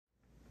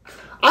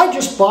I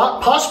just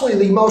bought possibly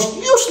the most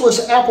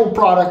useless Apple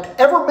product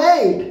ever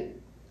made.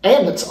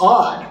 And it's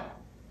odd.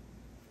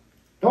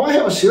 Don't I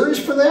have a series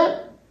for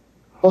that?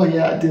 Oh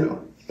yeah, I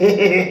do.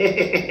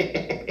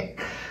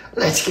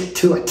 Let's get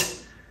to it.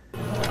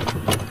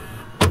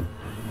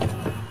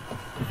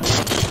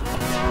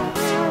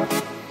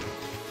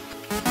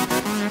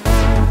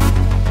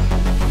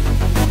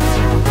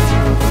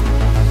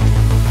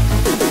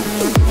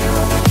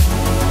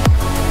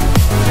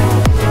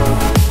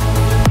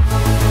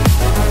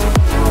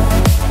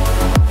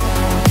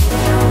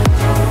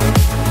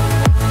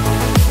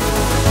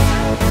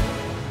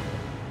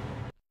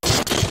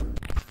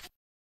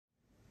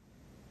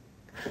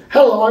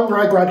 Hello, I'm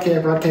Greg Hrutkay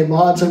of Hrutkay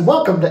Mods, and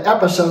welcome to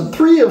episode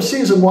 3 of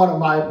season 1 of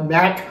my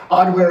Mac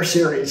Oddware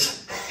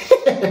series.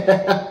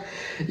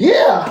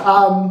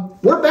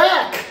 We're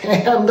back,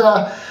 and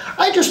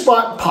I just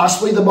bought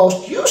possibly the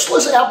most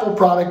useless Apple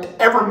product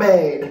ever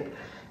made,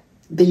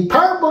 the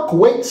PowerBook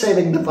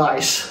weight-saving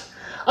device.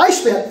 I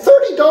spent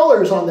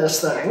 $30 on this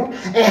thing,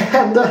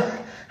 and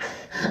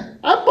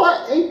I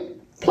bought a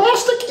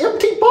plastic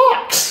empty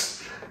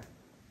box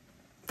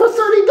for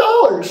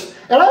 $30.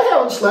 And I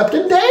haven't slept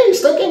in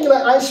days thinking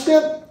that I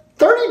spent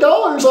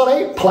 $30 on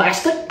a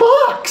plastic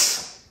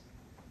box.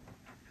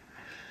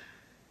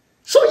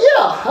 So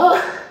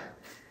yeah,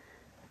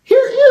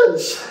 here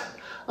is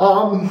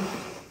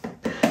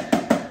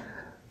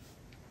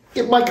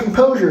get my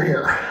composure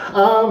here.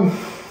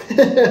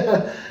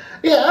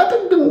 Yeah, I've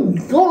been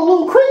going a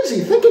little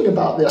crazy thinking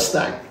about this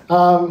thing.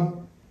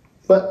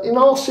 But in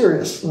all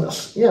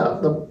seriousness, yeah,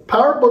 the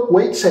PowerBook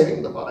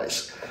weight-saving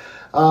device.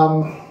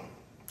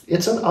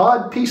 It's an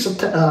odd piece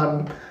of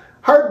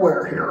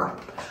hardware here.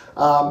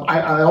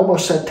 I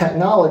almost said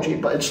technology,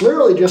 but it's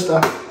literally just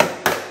a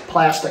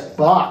plastic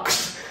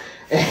box.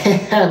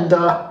 And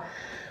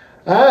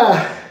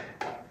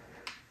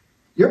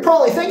you're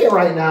probably thinking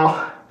right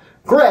now,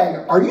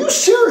 Greg, are you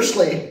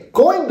seriously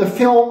going to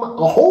film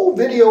a whole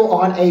video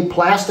on a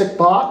plastic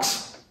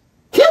box?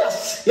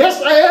 Yes,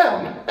 yes I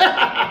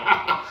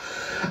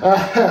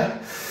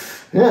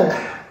am.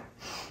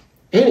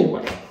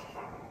 Anyway.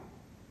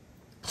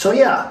 So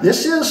yeah,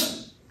 this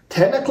is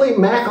technically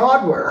Mac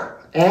Oddware,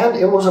 and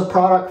it was a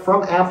product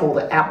from Apple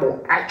that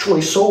Apple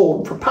actually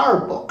sold for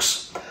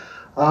PowerBooks.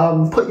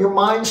 Put your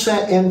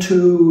mindset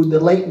into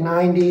the late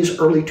 90s,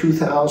 early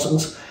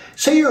 2000s.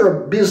 Say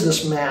you're a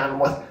businessman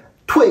with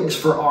twigs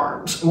for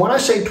arms. And when I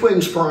say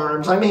twigs for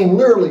arms, I mean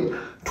literally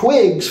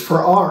twigs for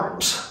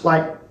arms,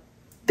 like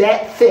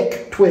that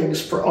thick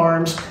twigs for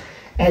arms,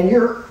 and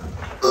your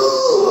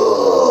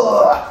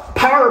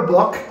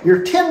PowerBook,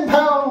 your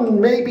 10-pound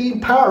maybe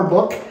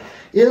PowerBook,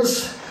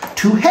 is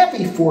too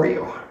heavy for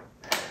you.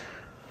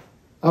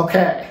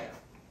 Okay,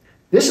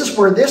 this is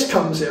where this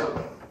comes in.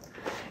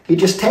 You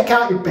just take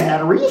out your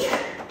battery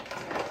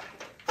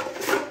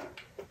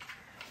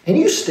and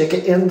you stick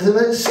it into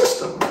the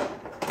system.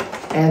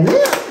 And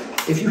then,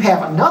 if you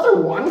have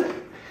another one,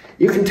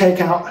 you can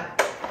take out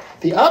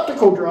the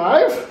optical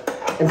drive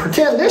and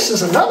pretend this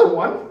is another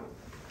one,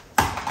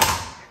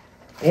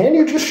 and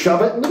you just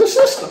shove it into the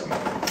system.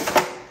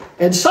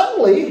 And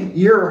suddenly,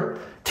 your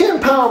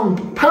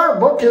 10-pound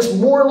PowerBook is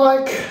more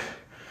like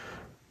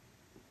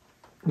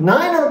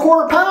 9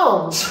 1/4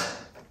 pounds.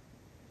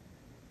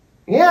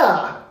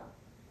 Yeah.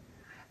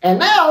 And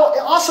now, it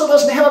also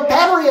doesn't have a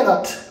battery in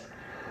it.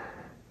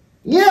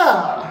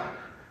 Yeah.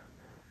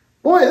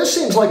 Boy, this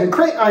seems like a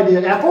great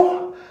idea,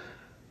 Apple.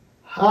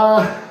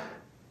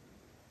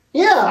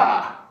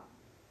 Yeah.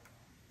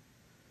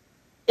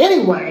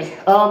 Anyway,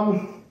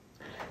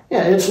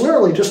 yeah, it's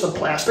literally just a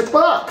plastic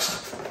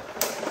box.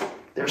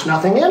 There's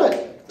nothing in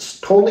it. It's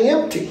totally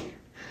empty.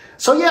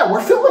 So yeah,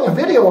 we're filming a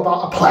video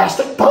about a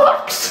plastic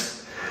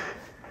box.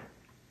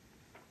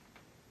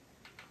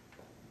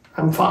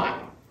 I'm fine.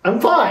 I'm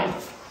fine.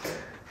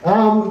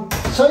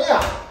 So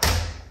yeah.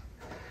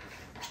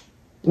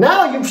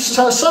 Now you've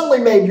suddenly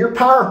made your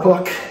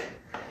PowerBook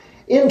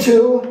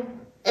into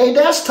a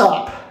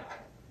desktop.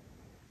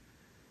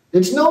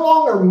 It's no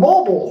longer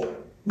mobile,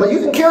 but you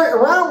can carry it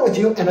around with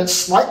you, and it's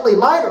slightly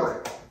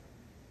lighter.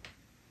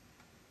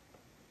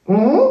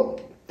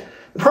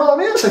 The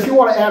problem is, if you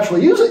want to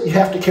actually use it, you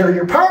have to carry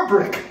your power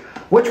brick,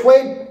 which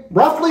weighed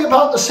roughly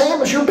about the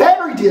same as your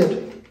battery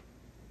did.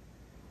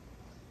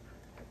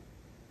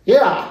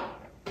 Yeah,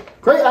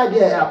 great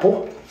idea,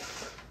 Apple.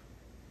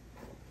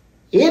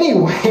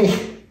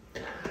 Anyway,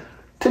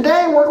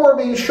 today we're going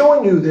to be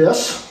showing you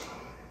this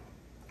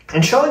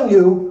and showing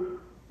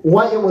you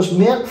what it was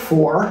meant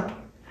for,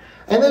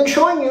 and then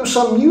showing you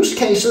some use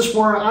cases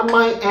where I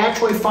might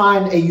actually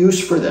find a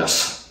use for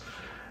this.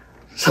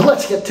 So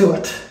let's get to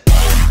it.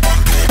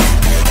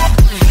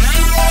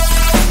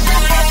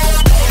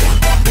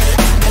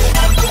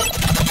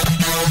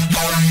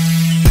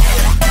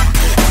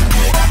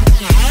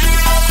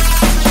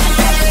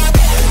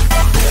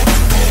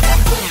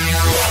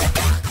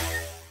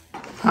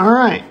 All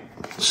right,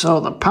 so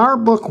the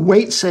PowerBook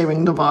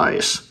weight-saving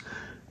device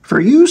for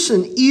use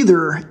in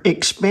either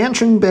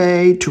expansion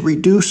bay to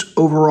reduce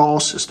overall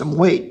system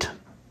weight,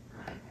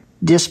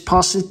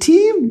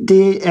 dispositif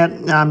de,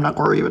 I'm not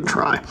going to even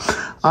try.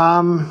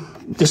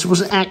 This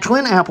was actually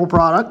an Apple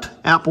product,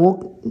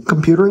 Apple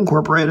Computer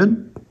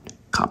Incorporated,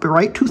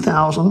 copyright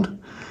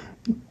 2000,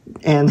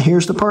 and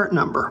here's the part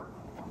number.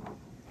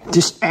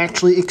 This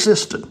actually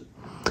existed.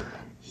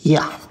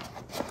 Yeah,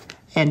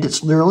 and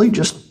it's literally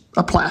just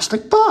a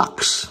plastic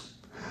box.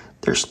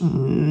 There's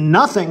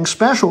nothing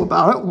special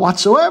about it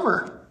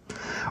whatsoever.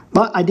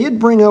 But I did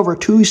bring over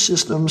 2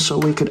 systems so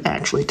we could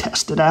actually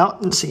test it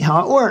out and see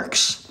how it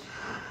works.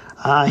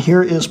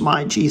 Here is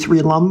my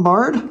G3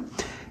 Lombard,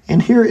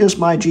 and here is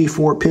my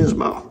G4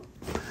 Pismo.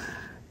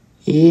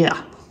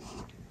 Yeah.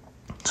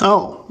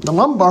 So, the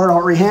Lombard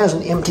already has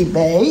an empty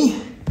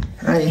bay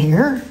right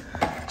here.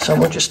 So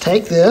we'll just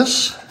take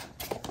this.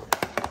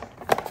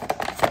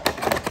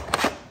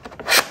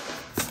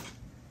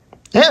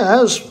 Yeah,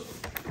 that was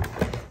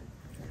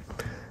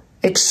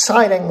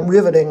exciting,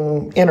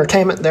 riveting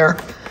entertainment there.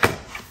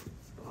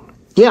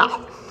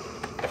 Yeah.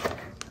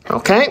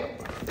 Okay.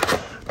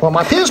 Well,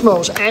 my Pismo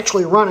is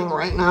actually running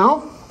right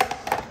now.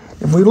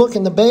 If we look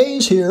in the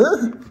bays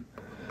here,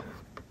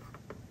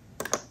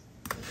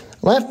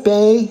 left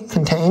bay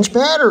contains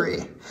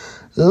battery.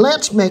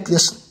 Let's make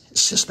this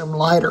system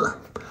lighter.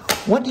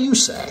 What do you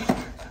say?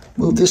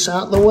 Move this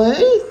out of the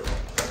way.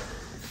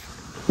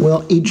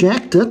 We'll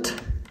eject it.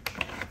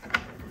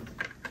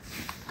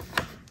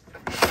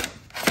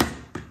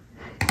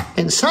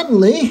 And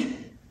suddenly,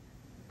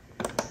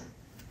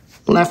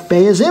 left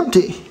bay is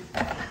empty.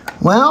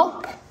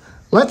 Well,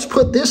 let's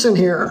put this in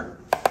here.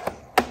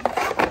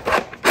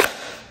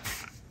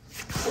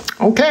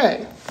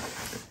 Okay.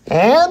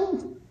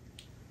 And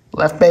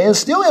left bay is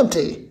still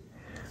empty.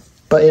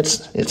 But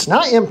it's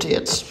not empty.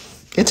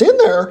 It's in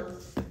there.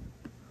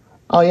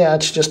 Oh yeah,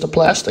 it's just a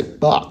plastic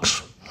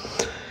box.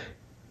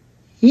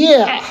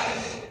 Yeah.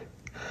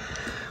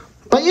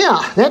 But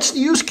yeah, that's the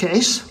use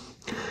case.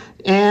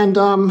 And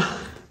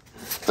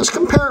let's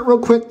compare it real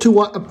quick to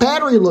what a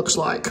battery looks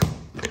like.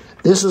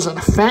 This is a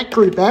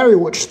factory battery,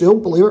 which still,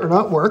 believe it or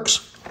not,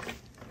 works.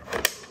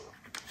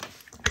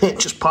 It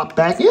just popped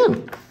back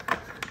in.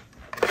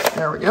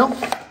 There we go.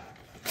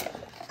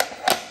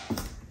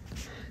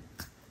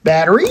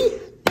 Battery,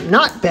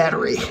 not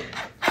battery.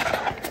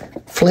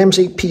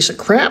 Flimsy piece of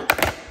crap.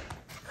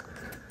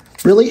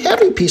 Really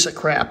heavy piece of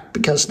crap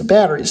because the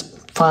battery's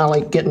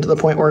finally getting to the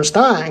point where it's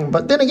dying.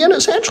 But then again,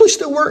 it's actually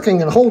still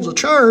working and holds a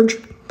charge,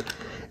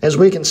 as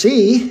we can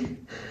see.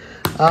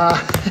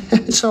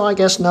 So I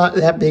guess not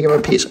that big of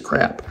a piece of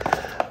crap.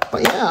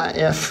 But yeah,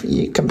 if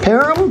you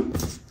compare them,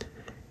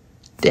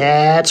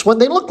 that's what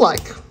they look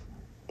like.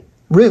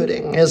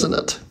 Riveting, isn't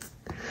it?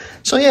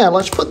 So yeah,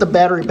 let's put the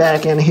battery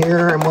back in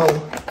here and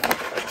we'll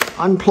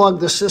unplug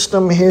the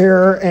system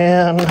here,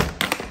 and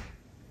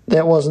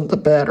that wasn't the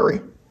battery.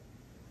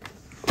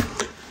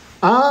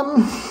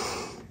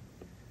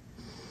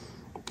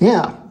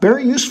 Yeah,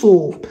 very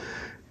useful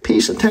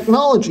piece of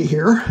technology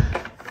here.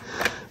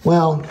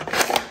 Well,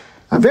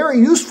 a very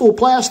useful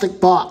plastic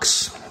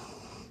box.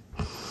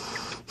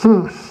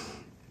 So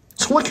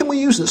what can we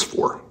use this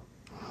for?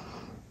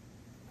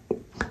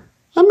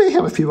 I may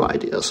have a few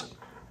ideas.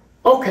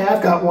 Okay,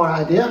 I've got one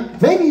idea.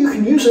 Maybe you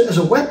can use it as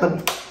a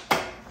weapon.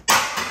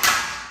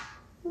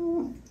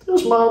 It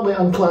was mildly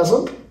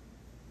unpleasant.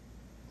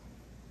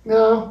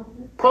 No,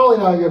 probably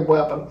not a good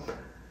weapon.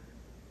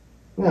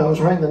 No, it was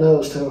right in the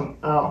nose too.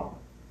 Ow.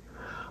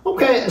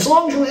 Okay, as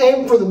long as you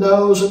aim for the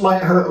nose, it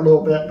might hurt a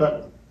little bit,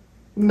 but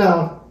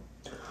no.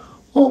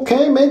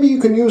 Okay, maybe you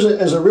can use it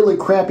as a really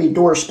crappy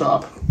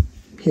doorstop.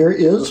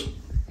 Here's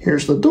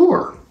the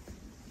door.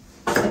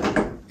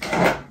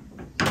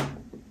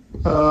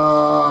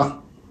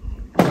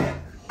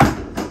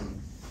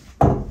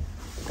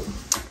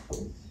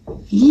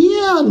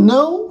 Yeah,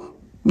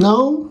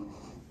 no.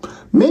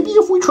 Maybe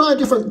if we try a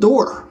different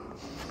door.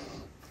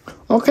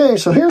 Okay,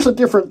 so here's a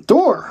different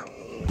door.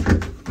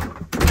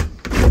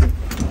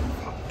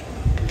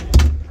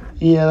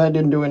 Yeah, that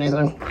didn't do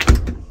anything.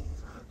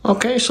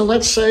 Okay, so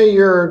let's say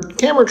your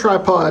camera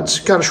tripod's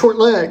got a short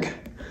leg.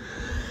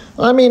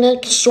 I mean,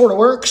 it sort of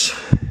works.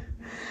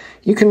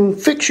 You can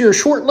fix your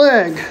short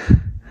leg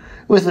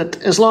with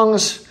it as long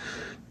as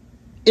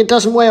it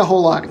doesn't weigh a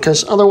whole lot,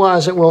 because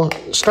otherwise it will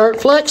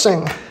start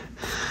flexing.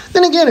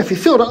 Then again, if you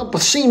fill it up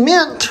with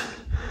cement,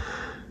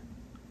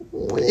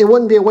 it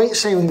wouldn't be a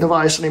weight-saving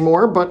device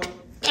anymore, but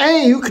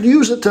hey, you could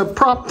use it to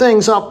prop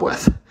things up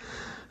with.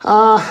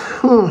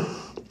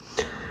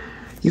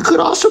 You could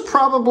also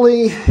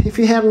probably, if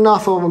you had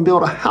enough of them,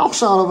 build a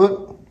house out of it.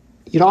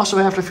 You'd also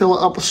have to fill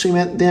it up with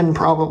cement then,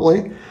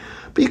 probably.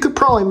 But you could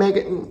probably make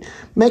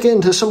it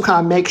into some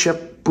kind of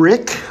makeshift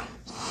brick.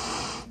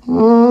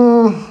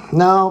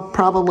 No,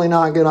 probably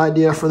not a good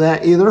idea for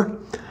that either.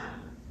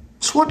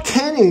 So what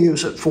can you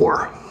use it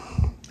for?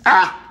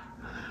 I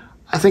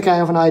think I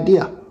have an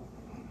idea.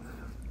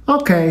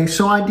 Okay,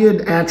 so I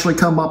did actually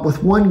come up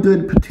with one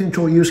good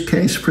potential use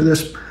case for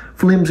this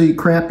flimsy,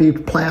 crappy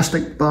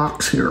plastic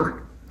box here.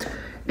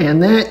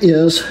 And that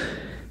is,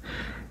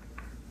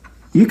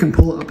 you can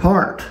pull it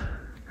apart.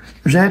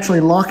 There's actually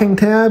locking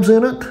tabs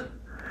in it.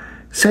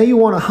 say you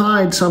want to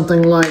hide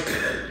something like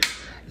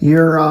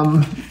your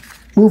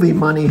movie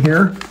money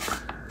here,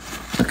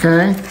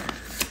 okay?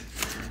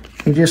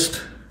 You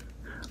just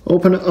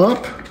open it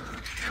up,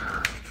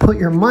 put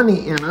your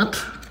money in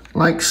it,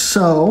 like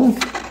so,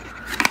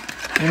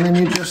 and then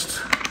you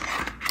just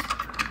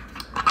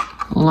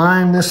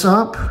line this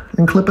up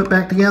and clip it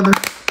back together,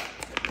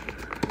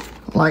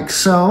 like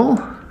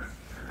so,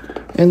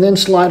 and then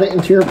slide it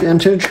into your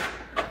vintage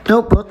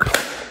notebook,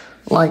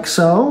 like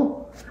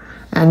so,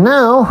 and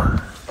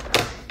now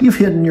you've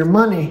hidden your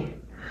money,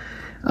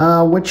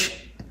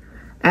 which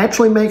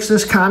actually makes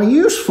this kind of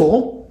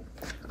useful.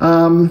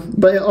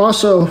 But it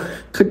also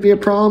could be a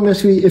problem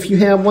if you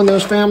have one of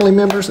those family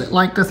members that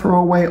like to throw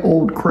away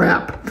old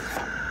crap.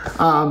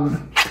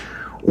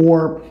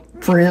 Or,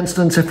 for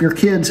instance, if your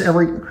kids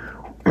ever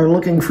are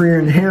looking for your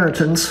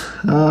inheritance,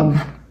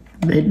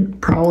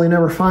 they'd probably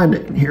never find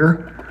it in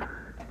here.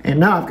 And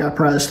now I've got to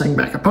pry this thing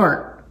back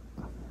apart.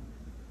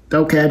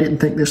 Okay, I didn't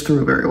think this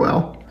through very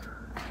well.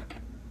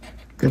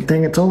 Good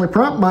thing it's only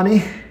prop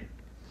money.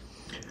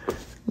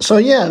 So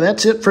yeah,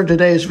 that's it for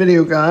today's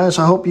video, guys.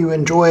 I hope you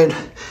enjoyed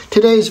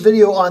today's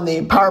video on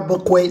the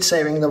PowerBook weight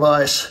saving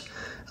device.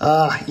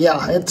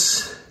 Yeah,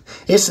 it's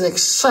an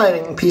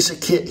exciting piece of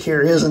kit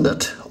here, isn't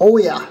it? Oh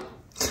yeah.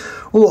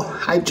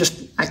 Oh, I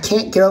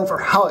can't get over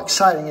how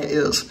exciting it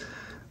is.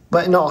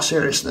 But in all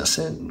seriousness,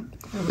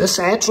 this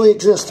actually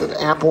existed.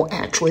 Apple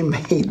actually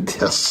made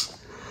this.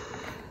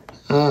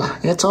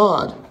 It's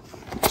odd.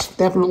 It's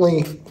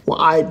definitely what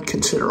I'd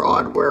consider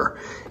oddware.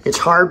 It's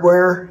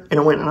hardware and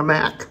it went on a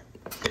Mac.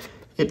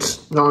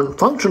 It's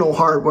non-functional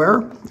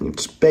hardware.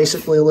 It's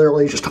basically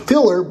literally just a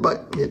filler,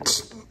 but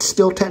it's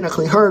still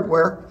technically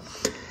hardware.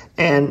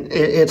 And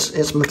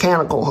it's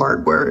mechanical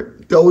hardware.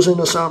 It goes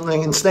into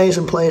something and stays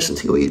in place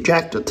until you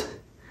eject it.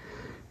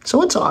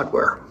 So it's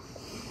oddware.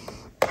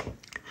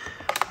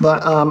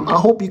 But I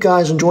hope you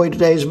guys enjoyed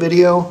today's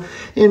video.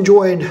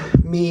 Enjoyed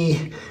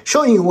me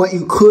showing you what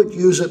you could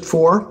use it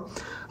for.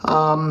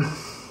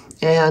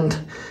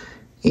 And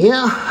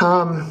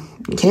yeah,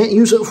 you can't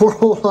use it for a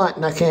whole lot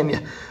now, can you?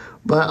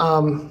 But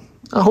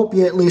I hope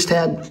you at least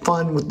had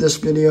fun with this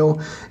video.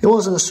 It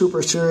wasn't a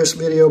super serious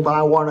video, but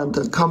I wanted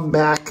to come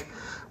back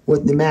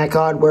with the Mac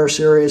Oddware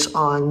series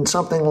on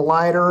something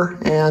lighter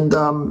and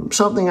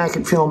something I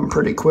could film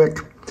pretty quick.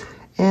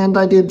 And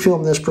I did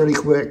film this pretty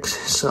quick,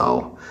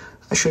 so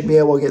I should be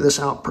able to get this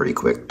out pretty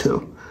quick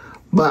too.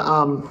 But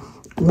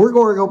we're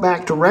going to go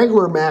back to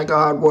regular Mac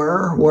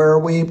Oddware where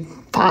we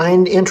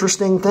find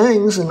interesting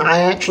things, and I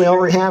actually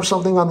already have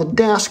something on the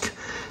desk.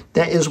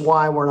 That is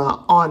why we're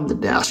not on the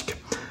desk.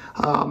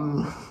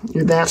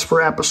 That's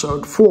for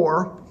episode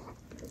 4,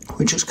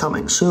 which is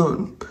coming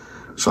soon.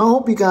 So I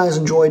hope you guys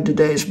enjoyed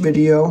today's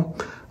video.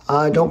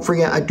 Don't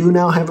forget, I do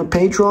now have a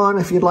Patreon.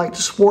 If you'd like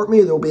to support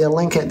me, there'll be a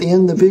link at the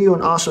end of the video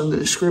and also in the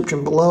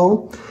description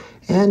below.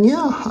 And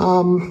yeah,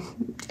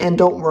 and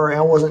don't worry,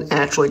 I wasn't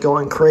actually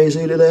going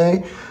crazy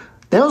today.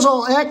 That was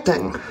all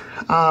acting.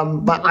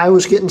 But I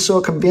was getting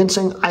so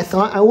convincing, I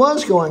thought I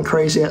was going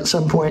crazy at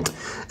some point.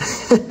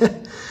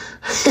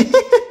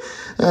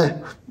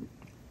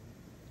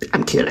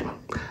 I'm kidding.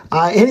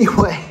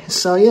 Anyway,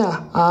 so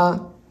yeah,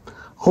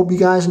 hope you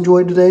guys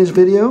enjoyed today's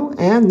video,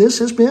 and this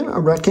has been a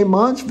Hrutkay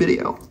Mods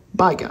video.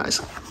 Bye,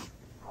 guys.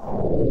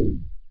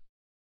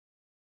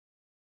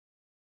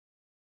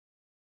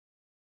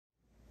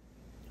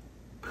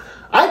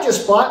 I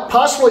just bought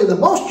possibly the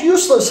most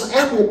useless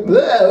Apple.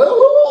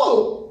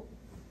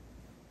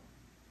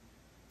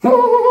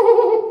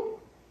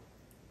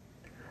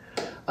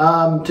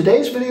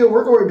 Today's video,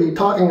 we're going to be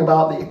talking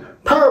about the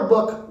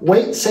PowerBook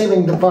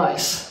weight-saving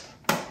device.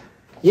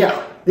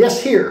 Yeah,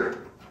 this here.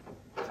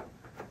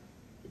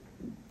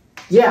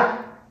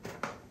 Yeah.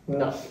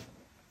 No.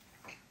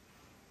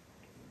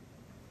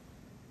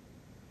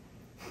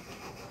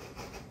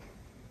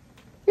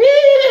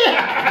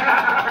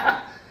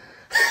 Yeah.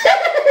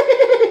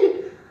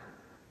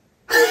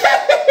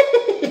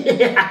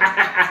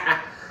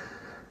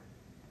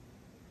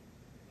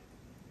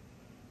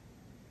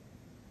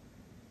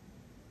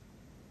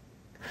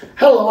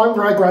 Hello, I'm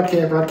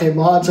Hrutkay of Hrutkay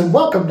Mods, and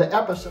welcome to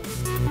episode...